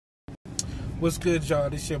What's good, y'all?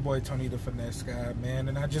 This your boy Tony the Finesse Guy, man,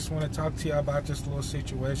 and I just want to talk to y'all about this little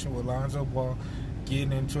situation with Lonzo Ball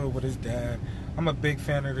getting into it with his dad. I'm a big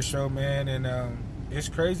fan of the show, man, and it's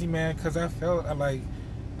crazy, man, because I felt like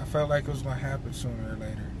it was gonna happen sooner or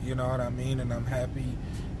later. You know what I mean? And I'm happy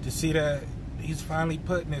to see that he's finally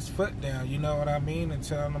putting his foot down. You know what I mean? And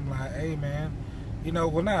telling him like, hey, man, you know,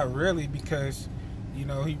 well, not really, because you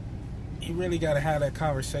know he really got to have that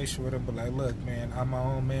conversation with him. But like, look, man, I'm my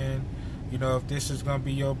own man. You know, if this is going to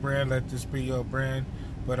be your brand, let this be your brand.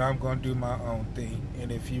 But I'm going to do my own thing. And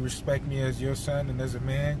if you respect me as your son and as a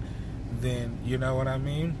man, then you know what I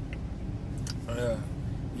mean?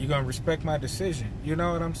 You're going to respect my decision. You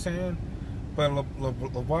know what I'm saying? But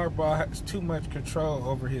LeVar Ball has too much control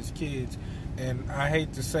over his kids. And I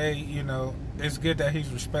hate to say, you know, it's good that he's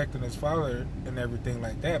respecting his father and everything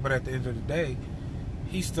like that. But at the end of the day,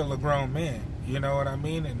 he's still a grown man. You know what I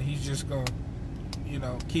mean? And he's just going to, you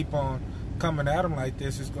know, keep on coming at him like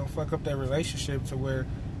this. Is gonna fuck up their relationship to where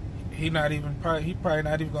he probably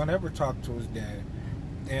not even gonna ever talk to his dad.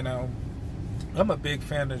 And I'm a big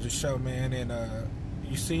fan of the show, man. And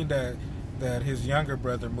you seen that his younger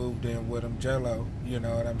brother moved in with him, Jello. You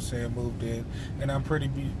know what I'm saying? Moved in, and I'm pretty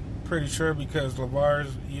sure because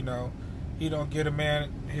LeVar's, you know, he don't get a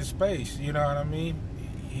man his space. You know what I mean?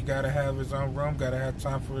 He gotta have his own room. Gotta have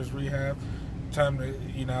time for his rehab. Time to,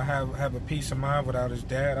 you know, have a peace of mind without his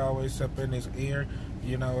dad always up in his ear.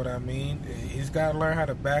 You know what I mean? He's got to learn how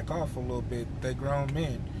to back off a little bit. They're grown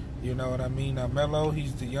men. You know what I mean? Now, Melo,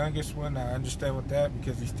 he's the youngest one. I understand with that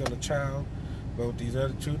because he's still a child. But with these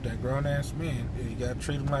other two, they're grown-ass men. You got to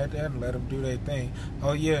treat them like that and let them do their thing.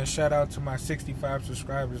 Oh, yeah, and shout out to my 65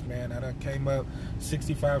 subscribers, man. I done came up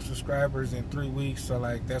 65 subscribers in 3 weeks, so,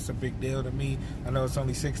 like, that's a big deal to me. I know it's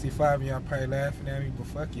only 65, and y'all probably laughing at me, but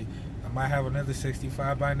fuck it. I might have another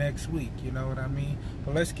 65 by next week, you know what I mean?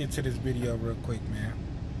 But let's get to this video real quick, man.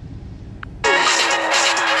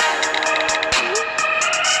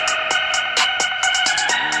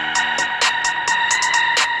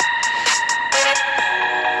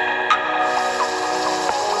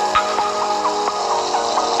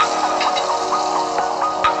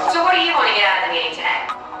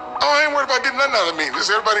 About getting nothing out of me. This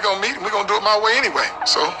everybody gonna meet and we're gonna do it my way anyway.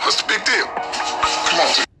 So what's the big deal? Come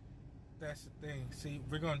on. That's the thing. See,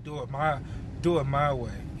 we're gonna do it my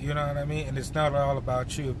way. You know what I mean? And it's not all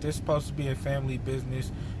about you. If this is supposed to be a family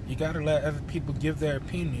business, you gotta let other people give their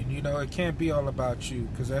opinion. You know, it can't be all about you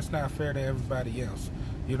because that's not fair to everybody else.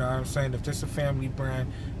 You know what I'm saying? If this is a family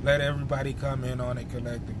brand, let everybody come in on it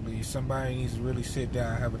collectively. Somebody needs to really sit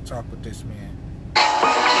down and have a talk with this man.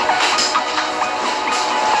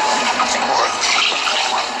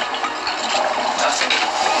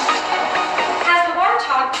 Has LeVar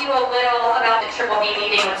talked to you a little about the Triple B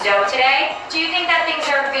meeting with Zoe today? Do you think that things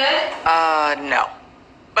are good? No.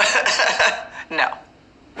 No.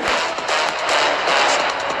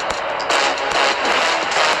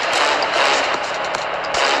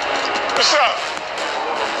 What's up?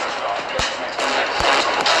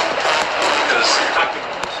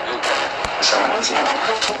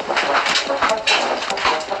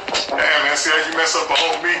 Damn, man, see how you mess up a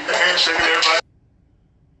whole meeting, the handshaking everybody.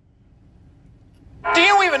 Do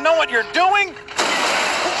you even know what you're doing?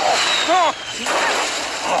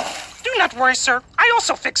 Do not worry, sir. I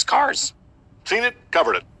also fix cars. Seen it,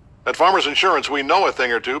 covered it. At Farmers Insurance, we know a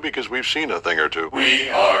thing or two because we've seen a thing or two. We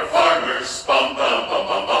are farmers. Bum, bum, bum,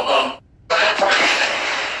 bum, bum, bum.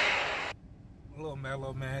 Little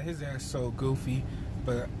Melo, man, his ass so goofy,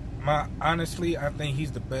 but honestly, I think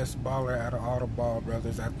he's the best baller out of all the Ball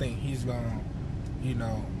brothers. I think he's gonna, you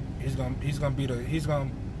know, he's gonna be the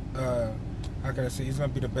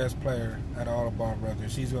best player out of all the Ball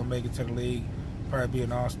brothers. He's gonna make it to the league, probably be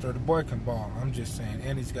an all-star. The boy can ball, I'm just saying,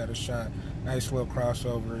 and he's got a shot. Nice little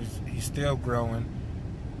crossover. He's still growing.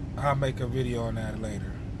 I'll make a video on that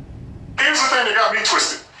later. Here's the thing that got me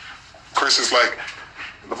twisted. Chris is like,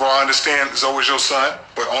 LeVar, I understand Zoe's your son,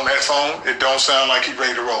 but on that phone, it don't sound like he's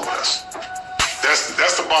ready to roll with us.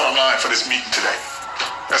 That's the bottom line for this meeting today.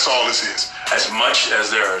 That's all this is. As much as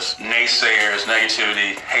there's naysayers,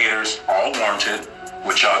 negativity, haters, all warranted,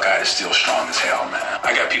 what y'all got is still strong as hell, man.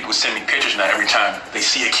 I got people sending pictures now every time they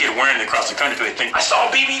see a kid wearing it across the country, they think, I saw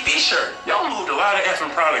a BBB shirt. Y'all moved a lot of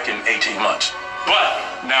effing product in 18 months. But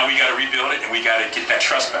now we gotta rebuild it and we gotta get that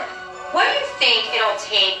trust back. What do you think it'll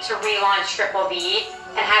take to relaunch Triple B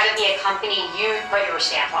and have it be a company you put your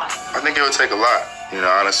stamp on? I think it would take a lot. You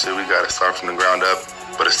know, honestly, we got to start from the ground up.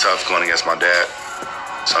 But it's tough going against my dad.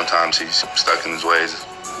 Sometimes he's stuck in his ways.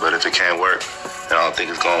 But if it can't work, and I don't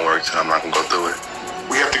think it's going to work, then I'm not going to go through it.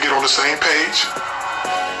 We have to get on the same page.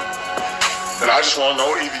 And I just want to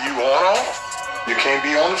know either you on or off. You can't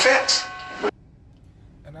be on the fence.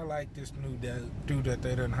 And I like this new dude that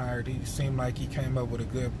they done hired. He seemed like he came up with a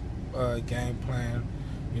good game plan,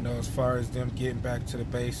 you know, as far as them getting back to the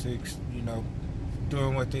basics, you know,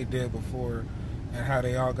 doing what they did before, and how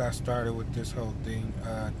they all got started with this whole thing.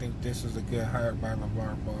 I think this is a good hire by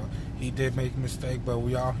LeVar Ball. He did make a mistake, but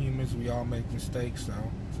we all humans, we all make mistakes, so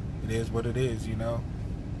it is what it is, you know.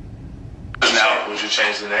 Now, would you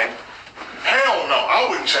change the name? Hell no, I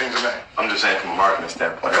wouldn't change the name. I'm just saying from a marketing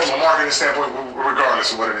standpoint. From a marketing standpoint,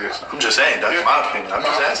 regardless of what it is. I'm just saying, that's my opinion. I'm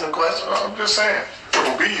just asking a question. I'm just saying.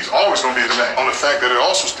 Triple B is always going to be the name. On the fact that it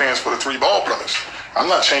also stands for the 3 Ball brothers. I'm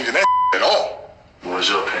not changing that at all. What was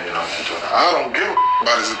your opinion on that, Jordan? I don't give a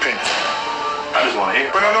about his opinion. I just want to hear.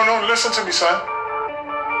 But no, listen to me, son.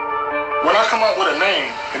 When I come up with a name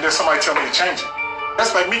and then somebody tell me to change it,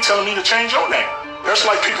 that's like me telling me to change your name. That's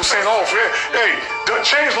like people saying, oh, hey,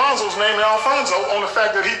 change Lonzo's name to Alfonso on the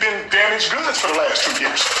fact that he's been damaged goods for the last 2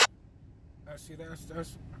 years. I see,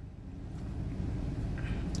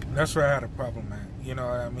 that's where I had a problem at. You know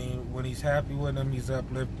what I mean? When he's happy with him, he's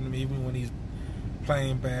uplifting him, even when he's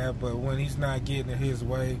playing bad. But when he's not getting it his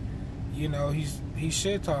way, you know, he's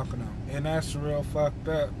shit talking him, and that's real fucked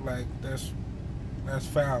up. Like that's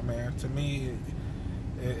foul, man. To me,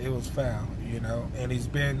 it was foul, you know. And he's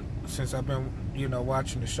been, since I've been, you know,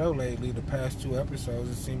 watching the show lately, the past 2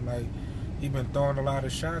 episodes, it seemed like he's been throwing a lot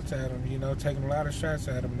of shots at him, you know, taking a lot of shots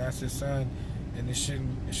at him, and that's his son. And it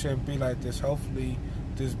shouldn't be like this. Hopefully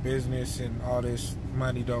this business and all this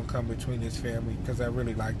money don't come between his family, because I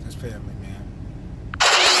really like this family, man.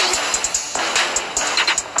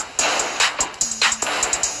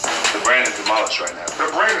 The brand is demolished right now.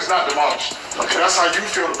 The brand is not demolished. Okay. That's how you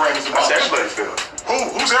feel the brand is demolished. That's everybody feel.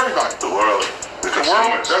 Who's everybody? The world. The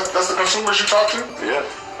world? That's the consumers you talk to? Yeah.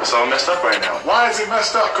 It's all messed up right now. Why is it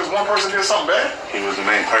messed up? Because one person did something bad? He was the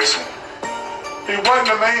main person. He wasn't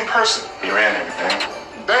the main person. He ran everything.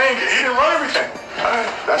 Dang, he didn't run everything.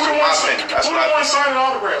 That's what I'm saying. Who the one signing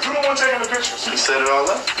autographs? Who the one taking the pictures? You set it all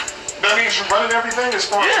up. That means you're running everything as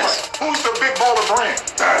far as what? Who's the big baller brand?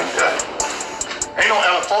 Nah, you got it. Ain't no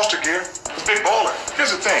Alan Foster gear. It's big baller.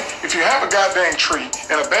 Here's the thing. If you have a goddamn tree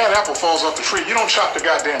and a bad apple falls off the tree, you don't chop the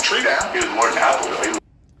goddamn tree down. He was more than apple, though.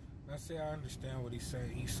 I understand what he's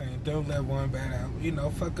saying. He's saying don't let one bad apple, you know,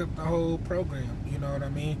 fuck up the whole program. You know what I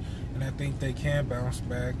mean? And I think they can bounce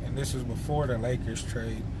back. And this is before the Lakers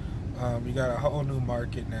trade. You got a whole new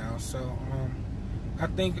market now. So I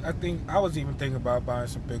think I was even thinking about buying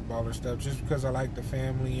some big baller stuff just because I like the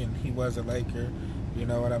family and he was a Laker. You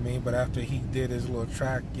know what I mean? But after he did his little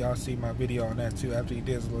track, y'all see my video on that too. After he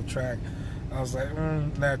did his little track, I was like,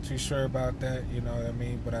 not too sure about that. You know what I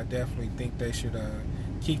mean? But I definitely think they should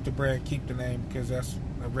keep the brand, keep the name, because that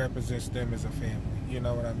represents them as a family. You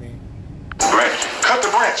know what I mean? Branch. Cut the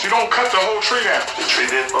branch. You don't cut the whole tree down. The tree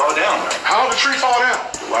did fall down, right? How did the tree fall down?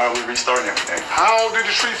 Why are we restarting everything? How did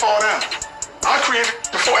the tree fall down? I created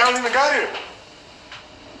it before Alan even got here.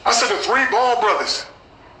 I said the 3 Ball brothers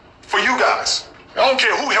for you guys. I don't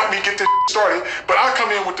care who helped me get this started, but I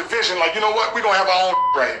come in with the vision like, you know what? We're going to have our own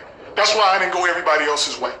right here. That's why I didn't go everybody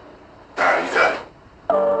else's way. All right, you got it.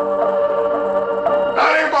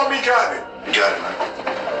 Not everybody got it. You got it, man.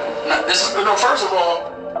 No, first of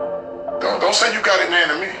all, don't say you got it, man,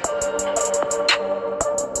 to me.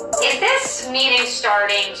 Is this meeting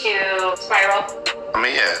starting to spiral? I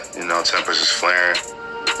mean, yeah, you know, tempers is flaring.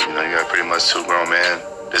 You know, you got pretty much 2 grown men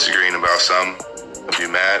disagreeing about something. If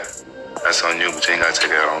you're mad, that's on you, but you ain't gotta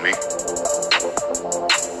take it out on me.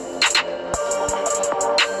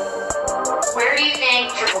 Where do you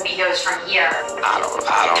think Triple B goes from here? I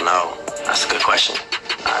don't know. That's a good question.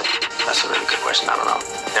 That's a really good question. I don't know.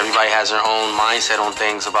 Everybody has their own mindset on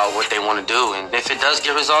things about what they want to do, and if it does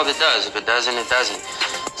get resolved, it does. If it doesn't, it doesn't.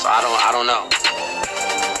 So I don't know.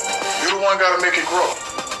 You're the one gotta make it grow.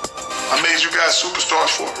 I made you guys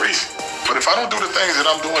superstars for a reason. But if I don't do the things that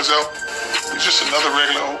I'm doing, Zell, you're just another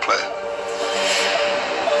regular old player.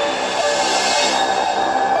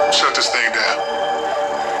 Shut this thing down.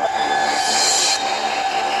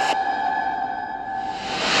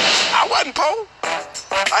 I wasn't poor.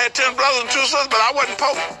 I had 10 brothers and 2 sisters, but I wasn't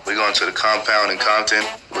poor. We going to the compound in Compton,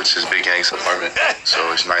 which is Big Hank's apartment.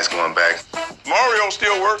 So it's nice going back. Mario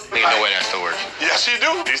still work. Ain't no way that still works. Yes, he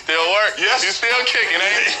do. He still work. Yes. He's still kicking,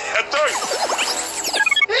 ain't he? I tell you.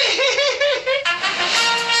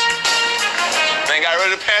 Ain't got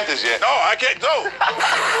rid of the Panthers yet. No, I can't go.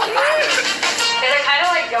 Is it kind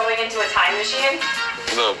of like going into a time machine?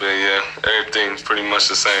 A little bit, yeah. Everything's pretty much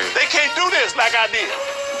the same. They can't do this like I did.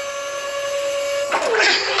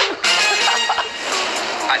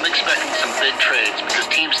 I I'm expecting some big trades because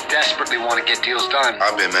teams desperately want to get deals done.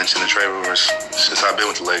 I've been mentioning trade rumors since I've been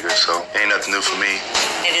with the Lakers, so ain't nothing new for me.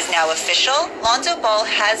 It is now official. Lonzo Ball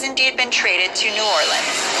has indeed been traded to New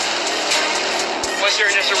Orleans. What's your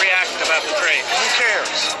initial reaction about the trade? Who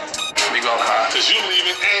cares? We going high. Because you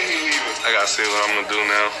leaving and he leaving. I gotta see what I'm gonna do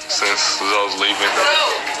now since Zoe's leaving.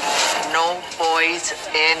 No boys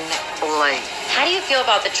in LA. How do you feel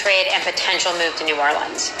about the trade and potential move to New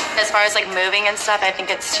Orleans? As far as like moving and stuff, I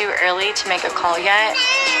think it's too early to make a call yet.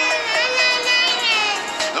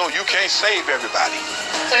 No, you can't save everybody.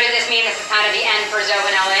 So does this mean this is kind of the end for Zoe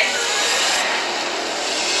in LA?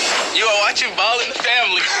 You are watching Ball in the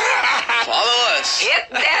Family. Follow us. Hit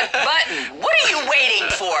that button. What are you waiting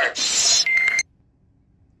for?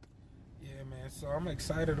 Yeah, man. So I'm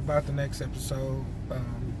excited about the next episode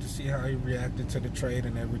to see how he reacted to the trade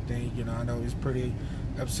and everything. You know, I know he's pretty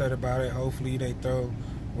upset about it. Hopefully they throw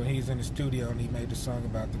when he's in the studio and he made the song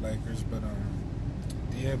about the Lakers. But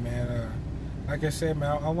yeah, man. Like I said,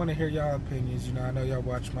 man, I want to hear y'all opinions. You know, I know y'all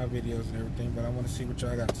watch my videos and everything, but I want to see what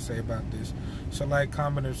y'all got to say about this. So like,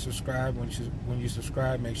 comment, and subscribe. When you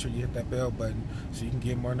subscribe, make sure you hit that bell button so you can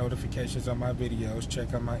get more notifications on my videos.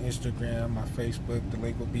 Check out my Instagram, my Facebook. The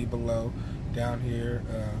link will be below, down here,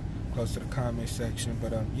 close to the comment section.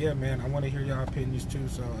 But yeah, man, I want to hear y'all opinions too.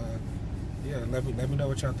 So yeah, let me know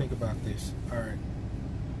what y'all think about this. All right.